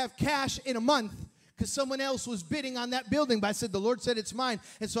 we're going to have cash in a month, because someone else was bidding on that building. But I said, the Lord said it's mine.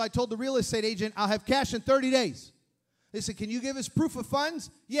 And so I told the real estate agent, I'll have cash in 30 days. They said, can you give us proof of funds?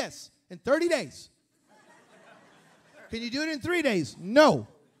 Yes, in 30 days. Can you do it in 3 days? No.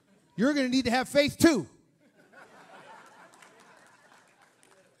 You're going to need to have faith too.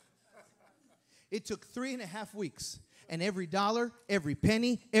 It took 3.5 weeks. And every dollar, every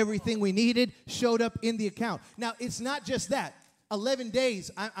penny, everything we needed showed up in the account. Now, it's not just that. 11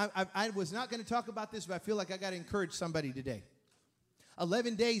 days. I was not going to talk about this, but I feel like I got to encourage somebody today.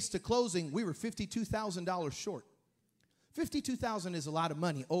 11 days to closing, we were $52,000 short. $52,000 is a lot of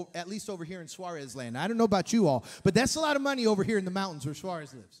money, at least over here in Suarez land. I don't know about you all, but that's a lot of money over here in the mountains where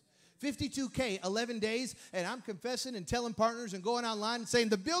Suarez lives. $52K, 11 days, and I'm confessing and telling partners and going online and saying,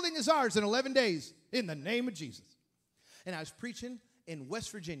 the building is ours in 11 days in the name of Jesus. And I was preaching in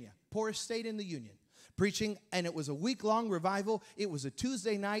West Virginia, poorest state in the Union. Preaching, and it was a week-long revival. It was a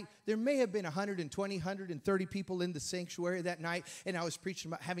Tuesday night. There may have been 120, 130 people in the sanctuary that night, and I was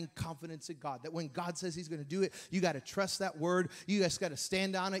preaching about having confidence in God, that when God says he's going to do it, you got to trust that word. You guys got to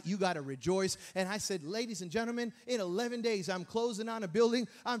stand on it. You got to rejoice. And I said, ladies and gentlemen, in 11 days, I'm closing on a building.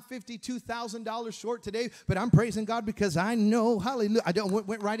 I'm $52,000 short today, but I'm praising God because I know, hallelujah. I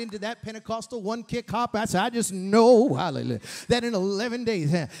went right into that Pentecostal one-kick hop. I said, I just know, hallelujah, that in 11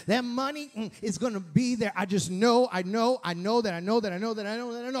 days, that money is going to be there. I just know, I know that I know.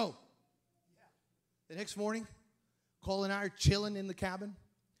 The next morning, Cole and I are chilling in the cabin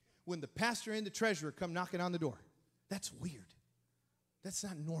when the pastor and the treasurer come knocking on the door. That's weird. That's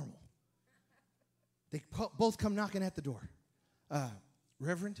not normal. They both come knocking at the door.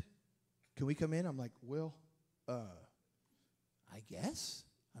 Reverend, can we come in? I'm like, well, I guess.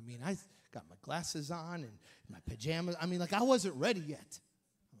 I mean, I got my glasses on and my pajamas. I mean, like, I wasn't ready yet.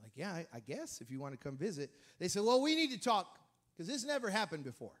 Yeah, I guess if you want to come visit. They said, well, we need to talk because this never happened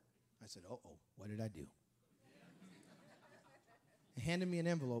before. I said, uh-oh, what did I do? They handed me an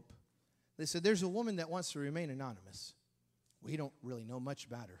envelope. They said, there's a woman that wants to remain anonymous. We don't really know much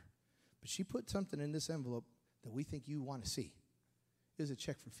about her. But she put something in this envelope that we think you want to see. It was a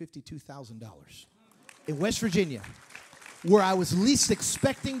check for $52,000 in West Virginia, where I was least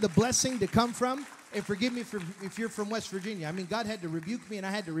expecting the blessing to come from. And forgive me if you're from West Virginia. I mean, God had to rebuke me, and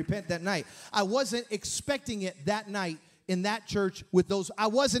I had to repent that night. I wasn't expecting it that night in that church with those. I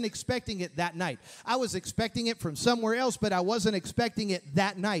wasn't expecting it that night. I was expecting it from somewhere else, but I wasn't expecting it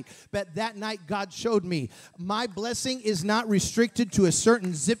that night. But that night, God showed me my blessing is not restricted to a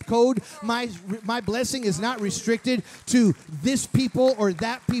certain zip code. My blessing is not restricted to this people or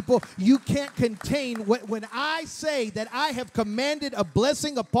that people. You can't contain when I say that I have commanded a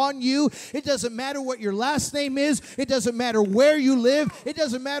blessing upon you. It doesn't matter what your last name is. It doesn't matter where you live. It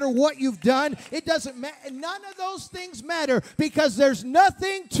doesn't matter what you've done. It doesn't matter. None of those things matter because there's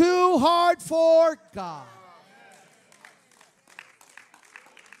nothing too hard for God.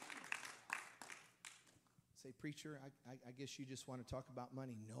 Say, preacher, I guess you just want to talk about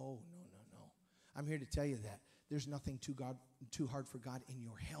money. No. I'm here to tell you that there's nothing too hard for God in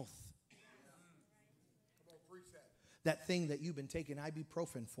your health. That thing that you've been taking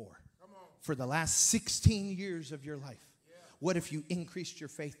ibuprofen for the last 16 years of your life. What if you increased your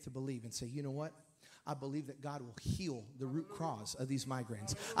faith to believe and say, you know what? I believe that God will heal the root cause of these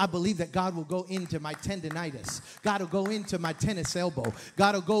migraines. I believe that God will go into my tendinitis. God will go into my tennis elbow.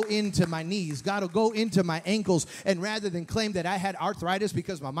 God will go into my knees. God will go into my ankles. And rather than claim that I had arthritis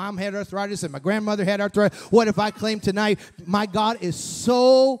because my mom had arthritis and my grandmother had arthritis, what if I claim tonight, my God is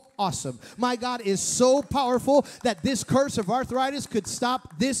so awesome. My God is so powerful that this curse of arthritis could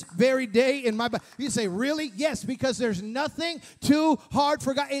stop this very day in my body. You say, really? Yes, because there's nothing too hard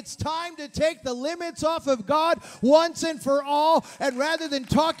for God. It's time to take the limits off of God once and for all. And rather than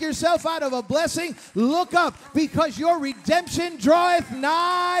talk yourself out of a blessing, look up because your redemption draweth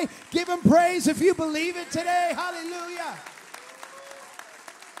nigh. Give him praise if you believe it today. Hallelujah.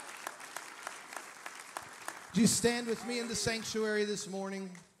 Do you stand with me in the sanctuary this morning?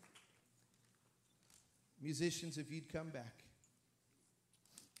 Musicians, if you'd come back.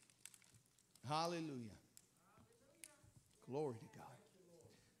 Hallelujah. Glory to God.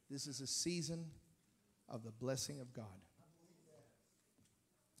 This is a season of the blessing of God.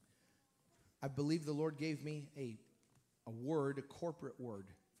 I believe the Lord gave me a word, a corporate word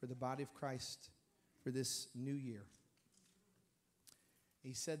for the body of Christ for this new year.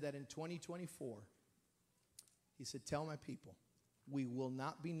 He said that in 2024, he said, tell my people, we will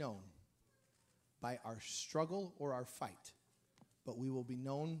not be known by our struggle or our fight, but we will be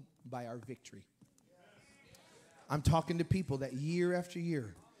known by our victory. I'm talking to people that year after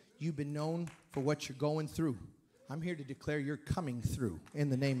year, you've been known for what you're going through. I'm here to declare you're coming through in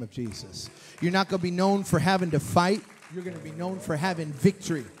the name of Jesus. You're not going to be known for having to fight. You're going to be known for having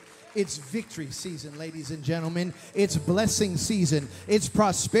victory. It's victory season, ladies and gentlemen. It's blessing season. It's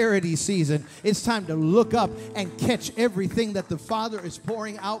prosperity season. It's time to look up and catch everything that the Father is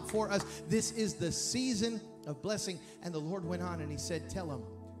pouring out for us. This is the season of blessing. And the Lord went on and he said, tell them,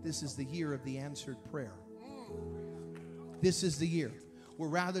 this is the year of the answered prayer. This is the year where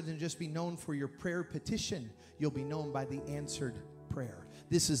rather than just be known for your prayer petition, you'll be known by the answered prayer.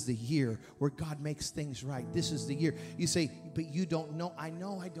 This is the year where God makes things right. This is the year. You say, but you don't know. I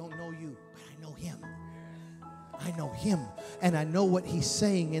know I don't know you, but I know him. I know him, and I know what he's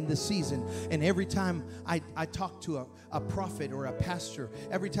saying in this season. And every time I talk to a prophet or a pastor,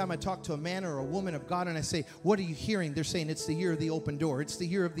 every time I talk to a man or a woman of God and I say, what are you hearing? They're saying it's the year of the open door. It's the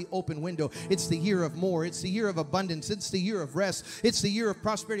year of the open window. It's the year of more. It's the year of abundance. It's the year of rest. It's the year of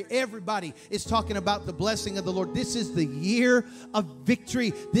prosperity. Everybody is talking about the blessing of the Lord. This is the year of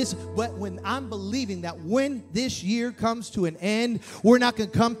victory. But when I'm believing that when this year comes to an end, we're not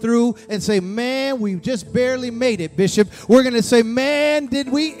going to come through and say, man, we just barely made it, Bishop. We're going to say, man, did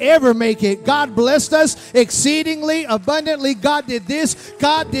we ever make it? God blessed us exceedingly abundantly. God did this.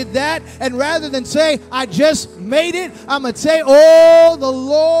 God did that. And rather than say, I just made it, I'm going to say, oh, the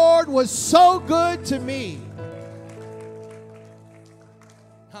Lord was so good to me.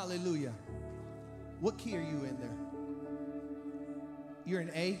 Hallelujah. What key are you in there? You're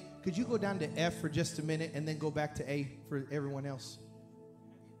in A. Could you go down to F for just a minute and then go back to A for everyone else?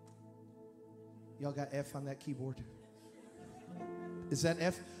 Y'all got F on that keyboard? Is that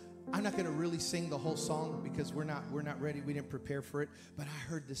F? I'm not going to really sing the whole song because we're not ready. We didn't prepare for it. But I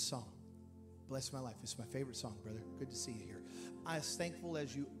heard this song. Bless my life. It's my favorite song, brother. Good to see you here. I'm as thankful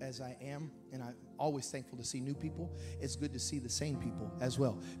as I am, and I'm always thankful to see new people. It's good to see the same people as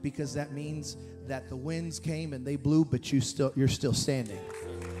well, because that means that the winds came and they blew, but you're still standing.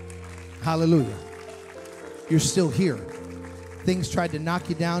 Hallelujah. You're still here. Things tried to knock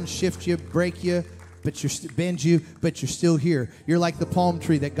you down, shift you, break you, bend you, but you're still here. You're like the palm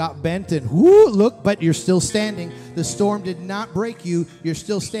tree that got bent and look, but you're still standing. The storm did not break you. You're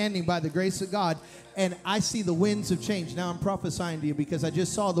still standing by the grace of God. And I see the winds of change. Now I'm prophesying to you because I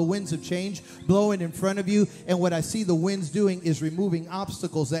just saw the winds of change blowing in front of you. And what I see the winds doing is removing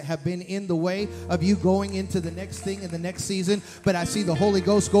obstacles that have been in the way of you going into the next thing in the next season. But I see the Holy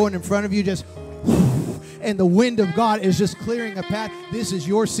Ghost going in front of you, just and the wind of God is just clearing a path. This is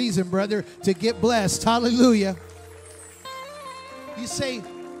your season, brother, to get blessed. Hallelujah. You say,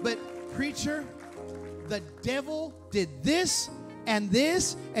 but preacher, the devil did this and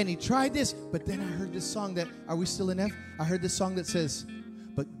this, and he tried this. But then I heard this song that, are we still in F? I heard this song that says,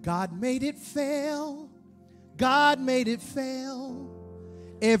 but God made it fail. God made it fail.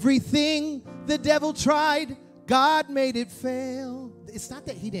 Everything the devil tried, God made it fail. It's not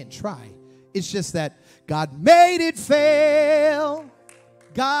that he didn't try. It's just that God made it fail.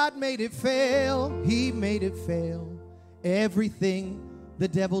 God made it fail. He made it fail. Everything the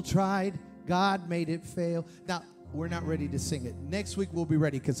devil tried, God made it fail. Now, we're not ready to sing it. Next week we'll be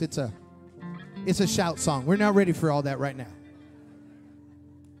ready because it's a shout song. We're not ready for all that right now.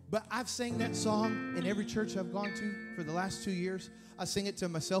 But I've sang that song in every church I've gone to for the last 2 years. I sing it to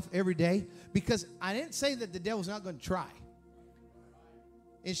myself every day because I didn't say that the devil's not going to try.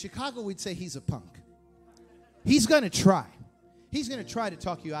 In Chicago, we'd say he's a punk. He's going to try. He's going to try to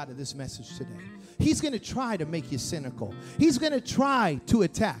talk you out of this message today. He's going to try to make you cynical. He's going to try to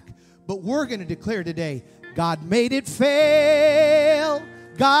attack. But we're going to declare today, God made it fail.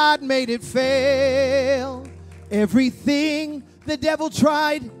 God made it fail. Everything the devil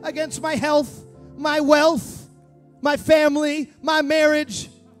tried against my health, my wealth, my family, my marriage,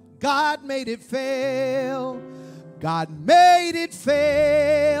 God made it fail. God made it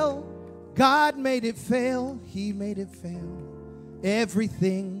fail. God made it fail. He made it fail.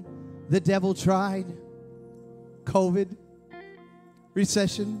 Everything the devil tried, COVID,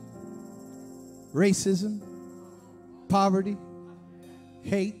 recession, racism, poverty,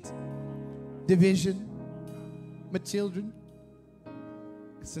 hate, division, my children.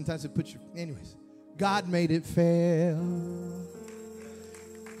 Sometimes it puts you, anyways. God made it fail.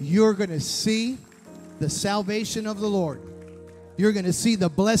 You're going to see the salvation of the Lord. You're going to see the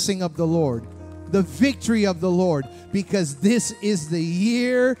blessing of the Lord, the victory of the Lord, because this is the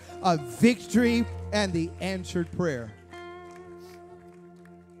year of victory and the answered prayer.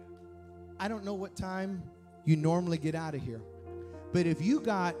 I don't know what time you normally get out of here, but if you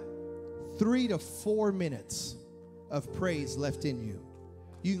got 3 to 4 minutes of praise left in you,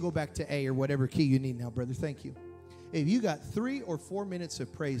 you can go back to A or whatever key you need now, brother. Thank you. If you got 3 or 4 minutes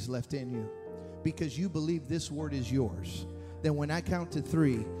of praise left in you because you believe this word is yours, then when I count to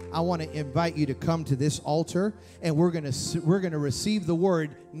 3, I want to invite you to come to this altar, and we're going to receive the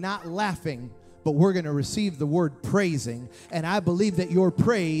word, not laughing, but we're going to receive the word praising. And I believe that your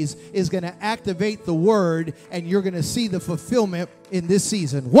praise is going to activate the word, and you're going to see the fulfillment in this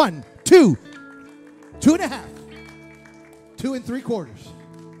season. 1, 2, 2.5, 2 3/4,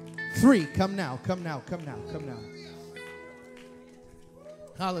 3. Come now, come now, come now, come now.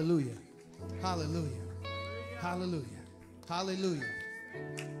 Hallelujah. Hallelujah. Hallelujah. Hallelujah.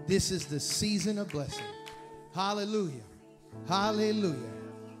 This is the season of blessing. Hallelujah. Hallelujah.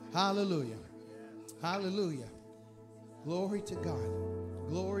 Hallelujah. Hallelujah. Glory to God.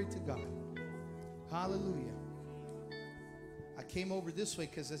 Glory to God. Hallelujah. I came over this way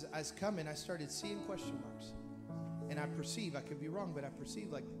because as I was coming, I started seeing question marks. And I perceive, I could be wrong, but I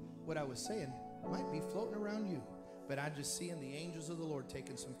perceive like what I was saying might be floating around you. But I just seeing the angels of the Lord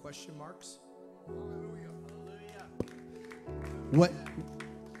taking some question marks.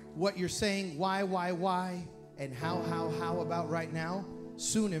 What you're saying, why, and how about right now?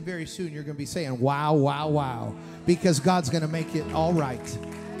 Soon and very soon you're going to be saying, wow, because God's going to make it all right.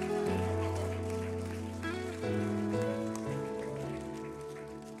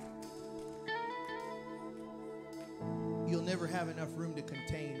 You'll never have enough room to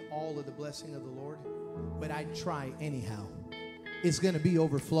contain all of the blessing of the Lord, but I'd try anyhow. It's going to be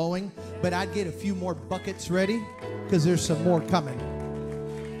overflowing, but I'd get a few more buckets ready because there's some more coming.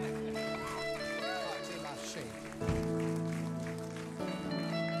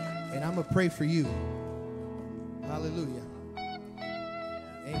 And I'm going to pray for you. Hallelujah.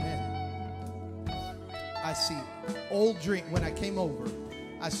 Amen. I see old dreams. When I came over,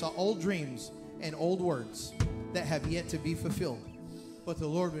 I saw old dreams and old words that have yet to be fulfilled. But the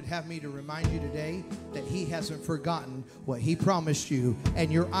Lord would have me to remind you today that He hasn't forgotten what He promised you,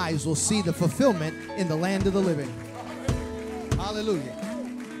 and your eyes will see the fulfillment in the land of the living. Hallelujah.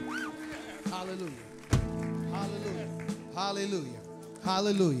 Hallelujah. Hallelujah. Hallelujah.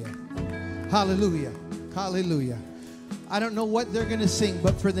 Hallelujah. Hallelujah. Hallelujah. I don't know what they're going to sing,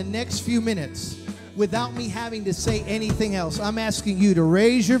 but for the next few minutes, without me having to say anything else, I'm asking you to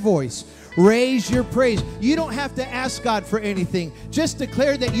raise your voice, raise your praise. You don't have to ask God for anything. Just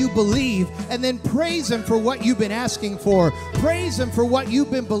declare that you believe and then praise Him for what you've been asking for. Praise Him for what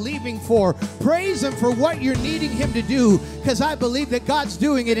you've been believing for. Praise Him for what you're needing Him to do, because I believe that God's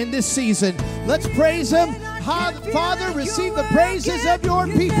doing it in this season. Let's praise Him. Father, receive the praises of your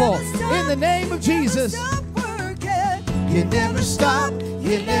people in the name of Jesus. You never stop working.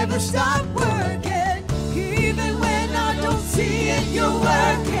 Even when I don't see it, you're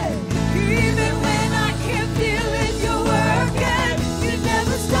working. Even when I can't feel it, you're working. You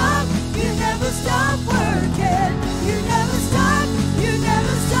never stop working. You never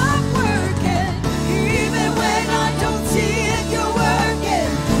stop working. Even when I don't see it, you're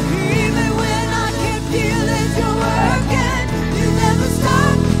working. Even when I can't feel it, you're working. You never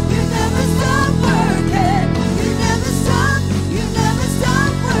stop working. You never stop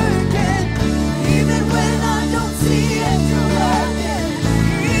working. Even when I don't see it, you're working.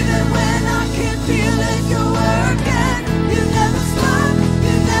 Even when I can't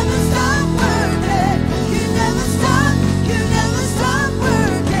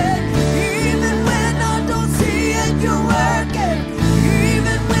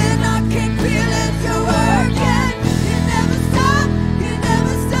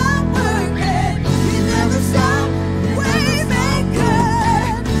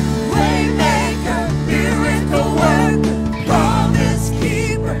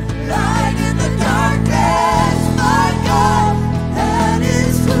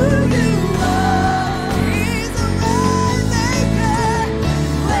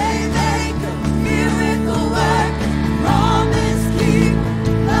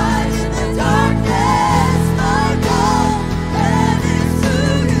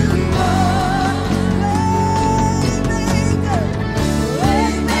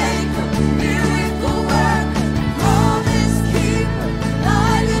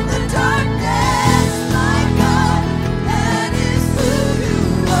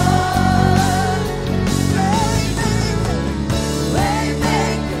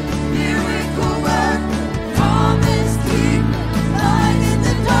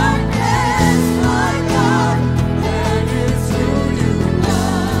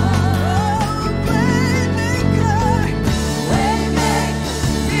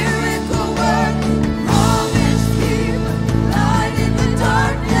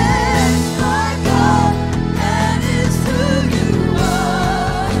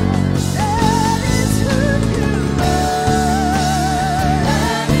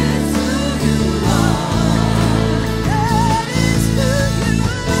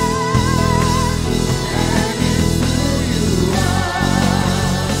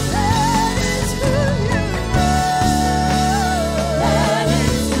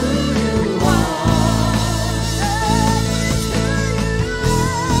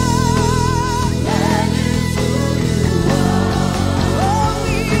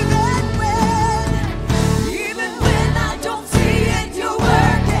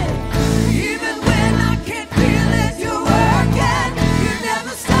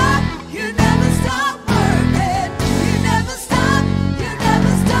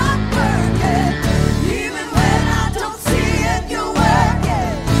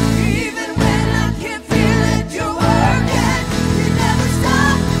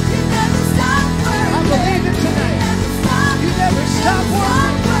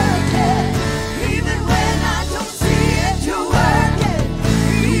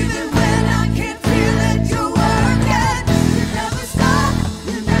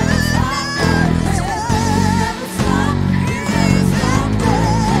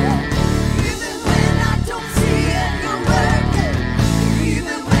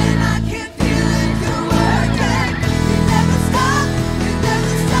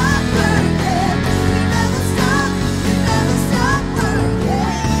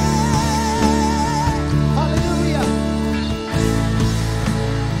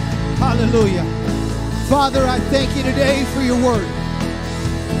Hallelujah. Father, I thank you today for your word.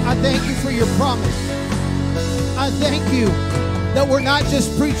 I thank you for your promise. I thank you that we're not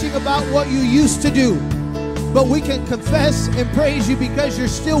just preaching about what you used to do, but we can confess and praise you because you're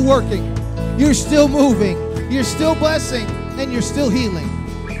still working, you're still moving, you're still blessing, and you're still healing.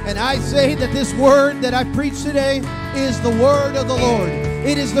 And I say that this word that I preach today is the word of the Lord.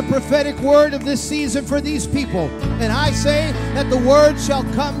 It is the prophetic word of this season for these people. And I say that the word shall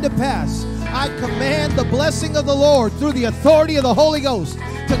come to pass. I command the blessing of the Lord through the authority of the Holy Ghost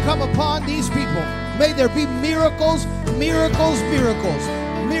to come upon these people. May there be miracles, miracles, miracles.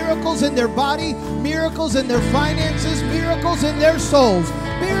 Miracles in their body, miracles in their finances, miracles in their souls,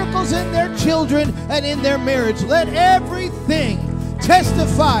 miracles in their children and in their marriage. Let everything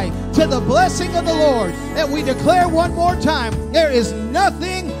testify to the blessing of the Lord. And we declare one more time, there is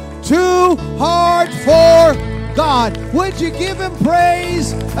nothing too hard for God. Would you give him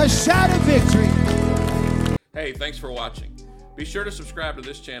praise? A shout of victory. Hey, thanks for watching. Be sure to subscribe to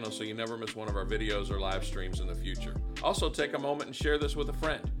this channel so you never miss one of our videos or live streams in the future. Also, take a moment and share this with a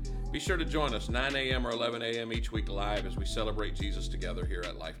friend. Be sure to join us 9 a.m. or 11 a.m. each week live as we celebrate Jesus together here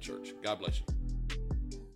at Life Church. God bless you.